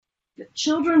The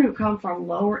children who come from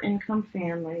lower income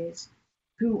families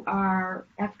who are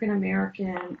African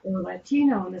American or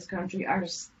Latino in this country are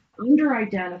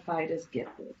under-identified as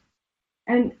gifted.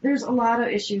 And there's a lot of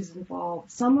issues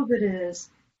involved. Some of it is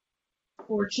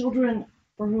for children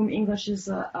for whom English is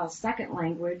a second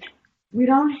language, we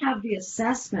don't have the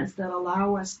assessments that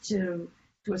allow us to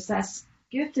assess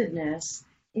giftedness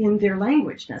in their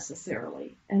language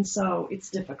necessarily. And so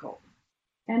it's difficult.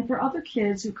 And for other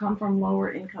kids who come from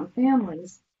lower income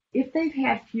families, if they've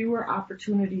had fewer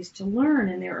opportunities to learn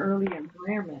in their early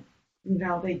environment,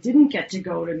 they didn't get to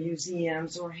go to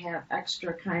museums or have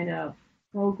extra kind of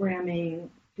programming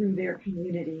through their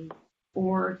community,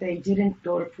 or they didn't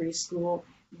go to preschool,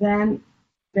 then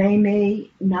they may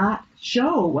not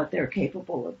show what they're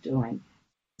capable of doing.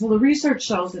 So the research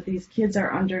shows that these kids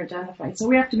are under-identified. So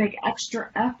we have to make extra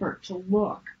effort to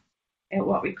look at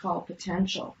what we call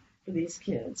potential for these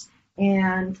kids.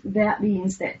 And that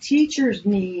means that teachers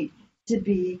need to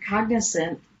be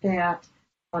cognizant that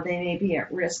they may be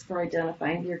at risk for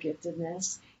identifying their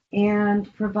giftedness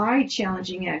and provide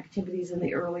challenging activities in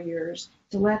the early years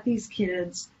to let these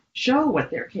kids show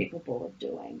what they're capable of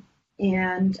doing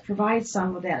and provide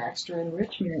some of that extra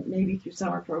enrichment, maybe through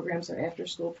summer programs or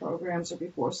after-school programs or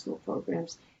before-school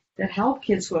programs that help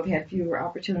kids who have had fewer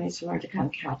opportunities to learn to kind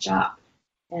of catch up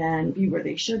and be where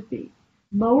they should be.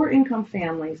 Lower-income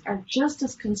families are just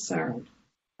as concerned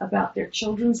about their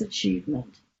children's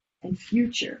achievement and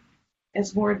future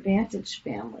as more advantaged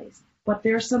families, but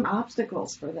there are some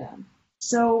obstacles for them.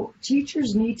 So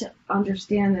teachers need to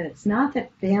understand that it's not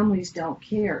that families don't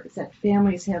care, it's that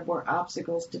families have more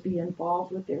obstacles to be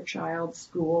involved with their child's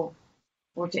school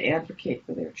or to advocate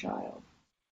for their child.